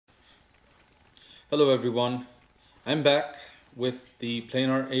Hello everyone, I'm back with the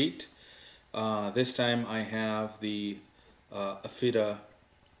Planar 8. This time I have the Apheta2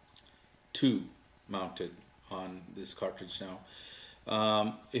 mounted on this cartridge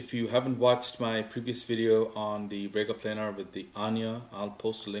now. If you haven't watched my previous video on the Rega Planar with the Ania, I'll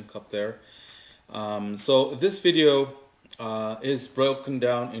post a link up there. So this video is broken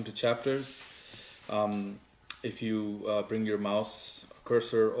down into chapters. If you bring your mouse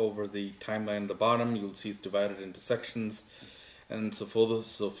cursor over the timeline at the bottom, you'll see it's divided into sections. And so for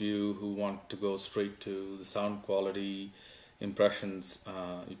those of you who want to go straight to the sound quality impressions,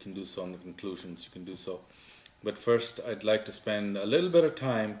 you can do so, on the conclusions you can do so. But first I'd like to spend a little bit of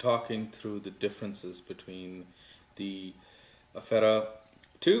time talking through the differences between the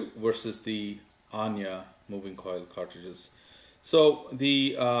Apheta2 versus the Ania moving coil cartridges. So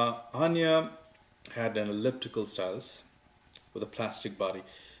the Ania had an elliptical stylus with a plastic body.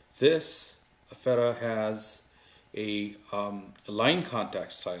 This Apheta has a line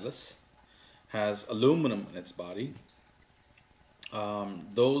contact stylus, has aluminum in its body.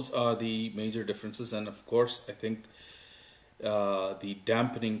 Those are the major differences, and of course I think the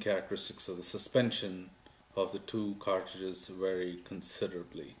dampening characteristics of the suspension of the two cartridges vary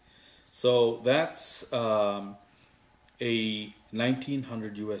considerably. So that's a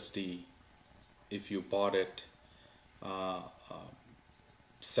 1900 USD if you bought it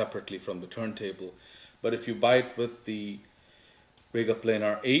separately from the turntable. But if you buy it with the Rega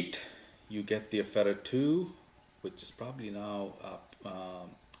Planar 8, you get the Apheta2, which is probably now up.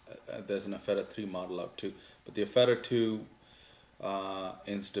 There's an Apheta3 model out too, but the Apheta2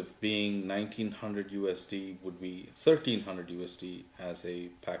 instead of being 1900 USD would be 1300 USD as a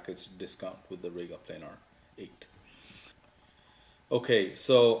package discount with the Rega Planar 8. Okay,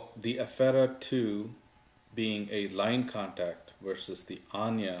 so the Apheta2 being a line contact versus the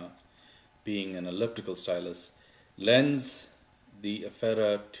Ania being an elliptical stylus lends the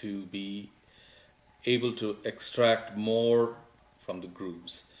Apheta to be able to extract more from the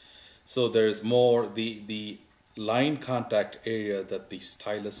grooves. So there is more, the line contact area that the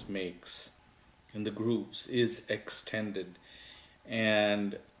stylus makes in the grooves is extended,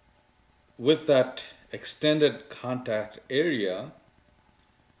 and with that extended contact area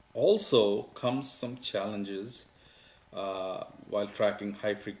also comes some challenges while tracking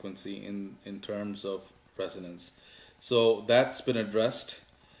high frequency in terms of resonance. So that's been addressed.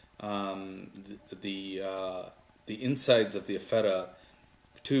 The insides of the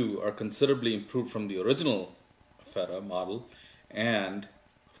Apheta2 are considerably improved from the original Apheta model, and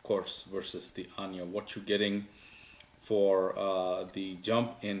of course versus the Ania. What you're getting for the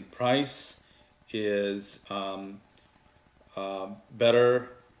jump in price is better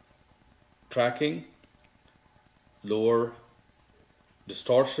tracking, lower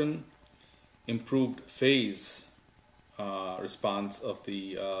distortion, improved phase response of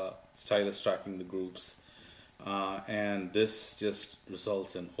the stylus tracking the grooves, and this just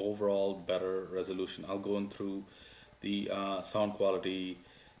results in overall better resolution. I'll go in through the sound quality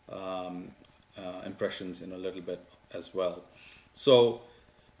impressions in a little bit as well. So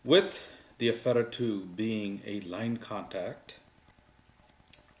with the Apheta2 being a line contact,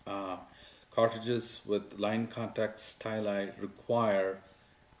 cartridges with line contact styli require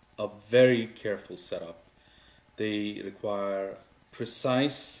a very careful setup. They require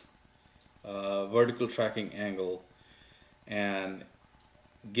precise vertical tracking angle, and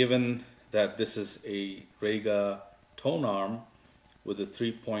given that this is a Rega tone arm with a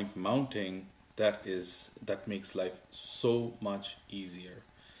 3-point mounting, that makes life so much easier.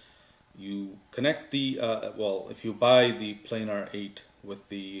 You connect the well, if you buy the Planar 8 with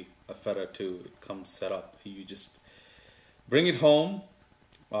the Apheta2, it comes set up. You just bring it home,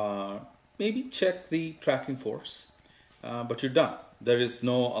 maybe check the tracking force, but you're done. There is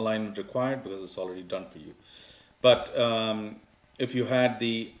no alignment required because it's already done for you. But if you had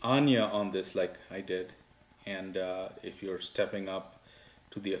the Ania on this like I did, and if you're stepping up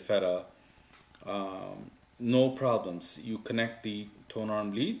to the Apheta, no problems. You connect the tone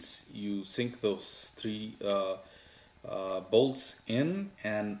arm leads, you sink those three bolts in,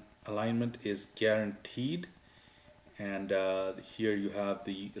 and alignment is guaranteed. And here you have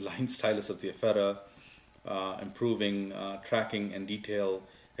the line stylus of the Apheta, improving tracking and detail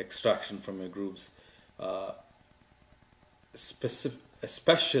extraction from your grooves,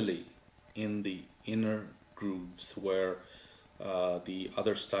 especially in the inner grooves where the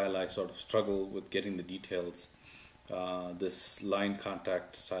other styli sort of struggle with getting the details. This line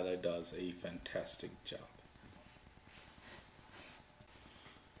contact styli does a fantastic job.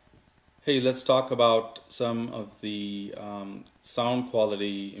 Hey, let's talk about some of the sound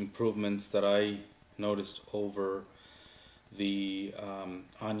quality improvements that I noticed over the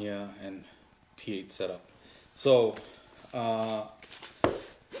Ania and P8 setup. So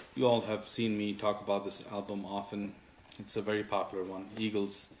you all have seen me talk about this album often. It's a very popular one.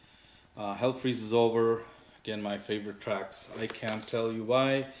 Eagles, Hell Freezes Over, again my favorite tracks, I Can't Tell You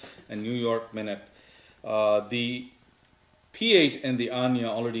Why, and New York Minute. The P8 and the Ania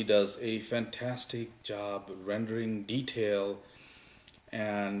already does a fantastic job rendering detail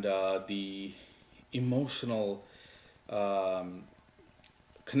and the emotional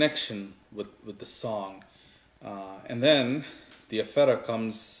connection with the song. And then the Apheta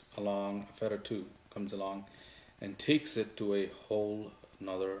comes along, Apheta2 comes along and takes it to a whole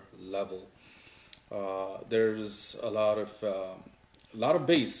another level. There's a lot of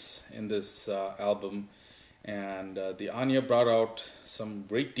bass in this album, and the Ania brought out some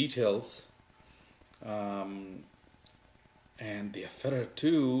great details, and the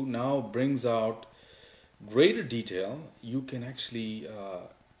Apheta2 now brings out greater detail. You can actually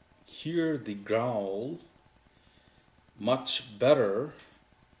hear the growl much better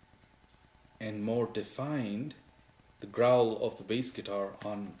and more defined. The growl of the bass guitar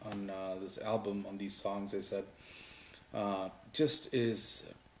on this album, on these songs, I said, just is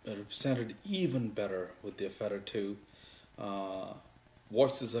represented even better with the Apheta2.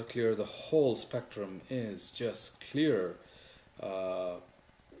 Voices are clear, the whole spectrum is just clear,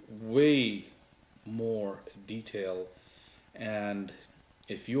 way more detail. And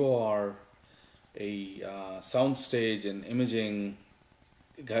if you are a soundstage and imaging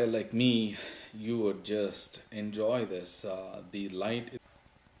guy like me, you would just enjoy this. The light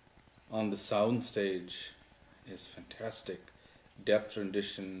on the soundstage is fantastic. Depth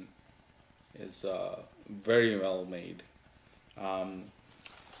rendition is very well made.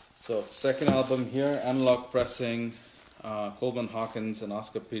 So second album here, analog pressing, Coleman Hawkins and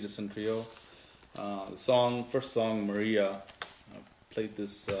Oscar Peterson trio. The first song, Maria. I've played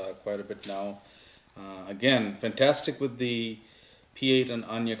this quite a bit now. Again, fantastic with the P8 and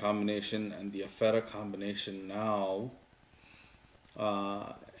Ania combination, and the Apheta combination now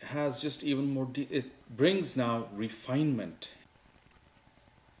has just even more, it brings now refinement.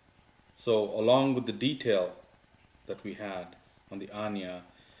 So along with the detail that we had on the Ania,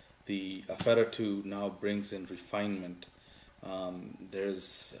 the Apheta2 now brings in refinement.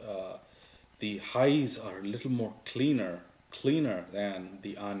 There's the highs are a little more cleaner than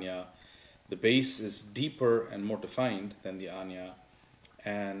the Ania. The bass is deeper and more defined than the Ania.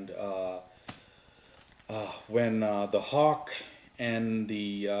 And when the Hawk and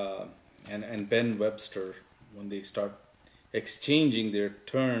the and Ben Webster, when they start exchanging their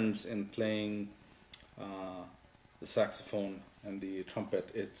turns in playing the saxophone and the trumpet,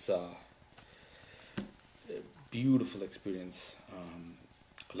 it's a beautiful experience.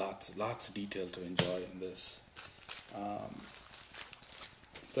 Lots of detail to enjoy in this.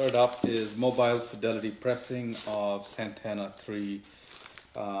 Third up is Mobile Fidelity Pressing of Santana 3.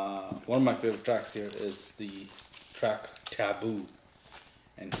 One of my favorite tracks here is the track Taboo.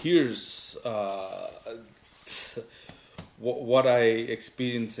 And here's what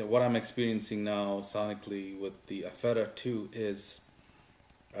I'm experiencing now sonically with the Apheta2 is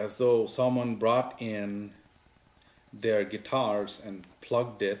as though someone brought in their guitars and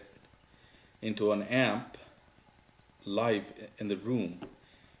plugged it into an amp live in the room.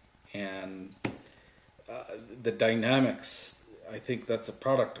 And the dynamics, I think that's a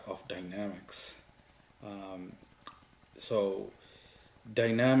product of dynamics. So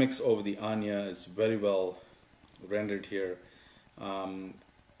dynamics over the Ania is very well rendered here.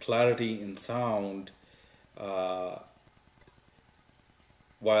 Clarity in sound,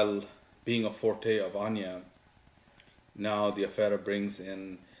 while being a forte of Ania, now the Apheta brings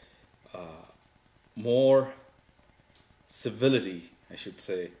in more civility, I should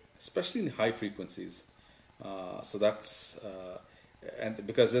say, especially in the high frequencies. So that's and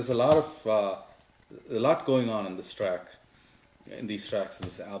because there's a lot going on in this track, in these tracks in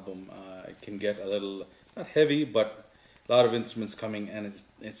this album. It can get a little not heavy, but a lot of instruments coming, and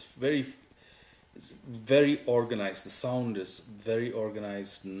it's very organized. The sound is very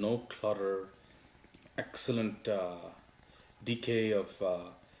organized, no clutter, excellent decay of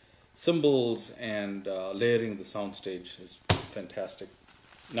cymbals, and layering the soundstage is fantastic.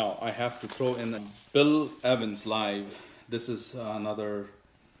 Now I have to throw in Bill Evans live. This is another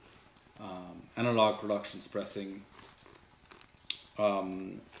Analog Productions pressing.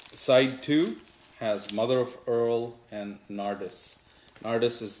 Side 2 has Mother of Earl and Nardis.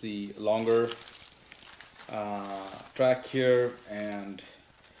 Nardis is the longer track here, and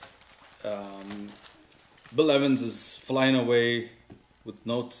Bill Evans is flying away with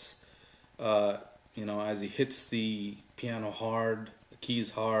notes. you know, as he hits the piano hard, the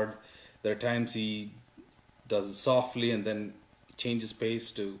keys hard. There are times he does it softly and then changes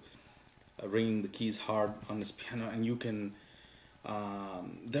pace to ringing the keys hard on his piano, and you can.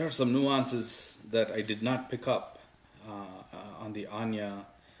 There are some nuances that I did not pick up on the Ania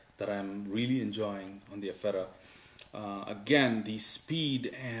that I'm really enjoying on the Apheta. Again, the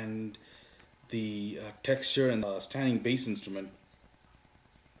speed and the texture and the standing bass instrument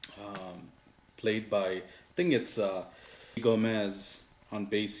played by, I think it's Gomez on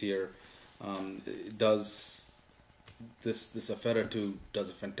bass here. It does this Apheta2 does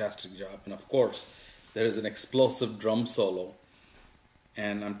a fantastic job, and of course there is an explosive drum solo,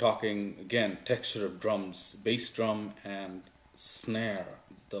 and I'm talking again texture of drums, bass drum and snare,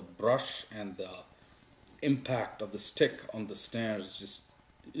 the brush and the impact of the stick on the snares just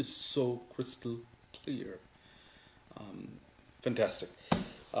is so crystal clear. Fantastic.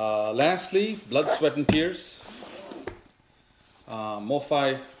 Lastly, Blood, Sweat and Tears,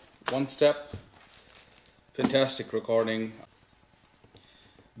 MoFi One Step, fantastic recording.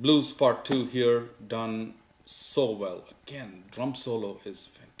 Blues Part 2 here, done so well. Again, drum solo is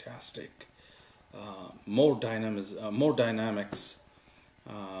fantastic. More dynamics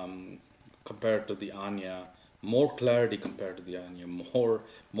compared to the Ania, more clarity compared to the Ania,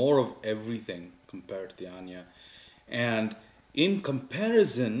 more of everything compared to the Ania. And in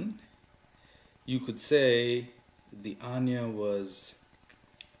comparison, you could say the Ania was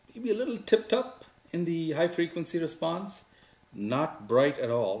maybe a little tipped up in the high frequency response. Not bright at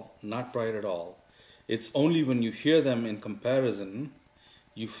all, not bright at all. It's only when you hear them in comparison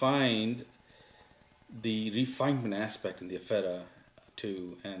you find the refinement aspect in the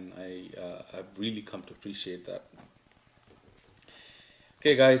Apheta2, and I've really come to appreciate that.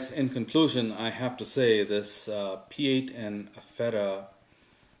 Okay guys, in conclusion, I have to say this P8 and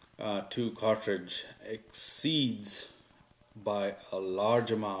Apheta2 cartridge exceeds by a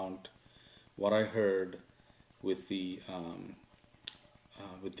large amount what I heard with the Ania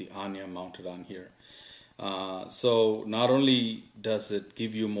mounted on here. So not only does it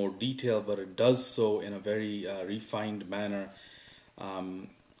give you more detail, but it does so in a very refined manner.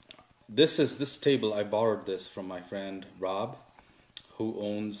 This table, I borrowed this from my friend Rob, who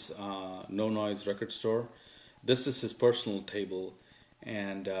owns No Noise Record Store. This is his personal table,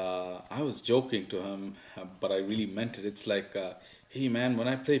 and I was joking to him, but I really meant it. It's like, hey man, when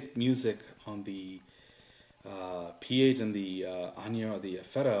I play music on the P8 and the Ania or the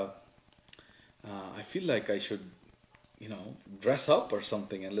Apheta, I feel like I should, you know, dress up or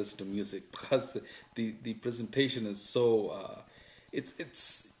something and listen to music, because the presentation is so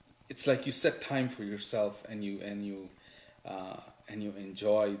it's like you set time for yourself and you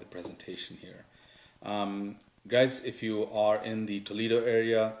enjoy the presentation here. Guys, if you are in the Toledo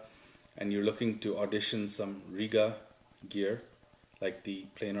area and you're looking to audition some Rega gear like the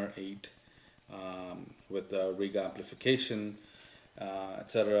Planar 8 with the Rega amplification,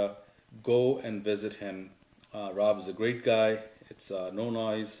 etc., go and visit him. Rob is a great guy. It's No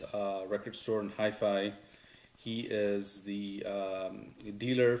Noise Record Store and Hi-Fi. He is the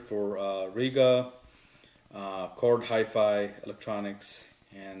dealer for Rega, Chord Hi-Fi electronics,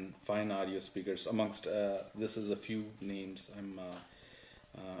 and fine audio speakers. Amongst this is a few names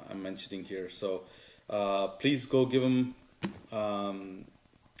I'm mentioning here. So please go give him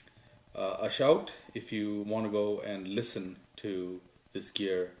a shout if you want to go and listen to this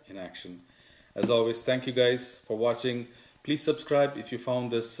gear in action. As always, thank you guys for watching. Please subscribe if you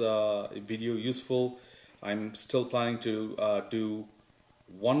found this video useful. I'm still planning to do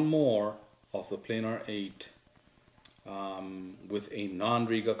one more of the Planar 8 with a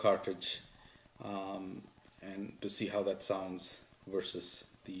non-Rega cartridge, and to see how that sounds versus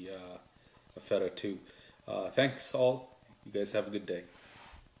the Apheta2. Thanks all. You guys have a good day.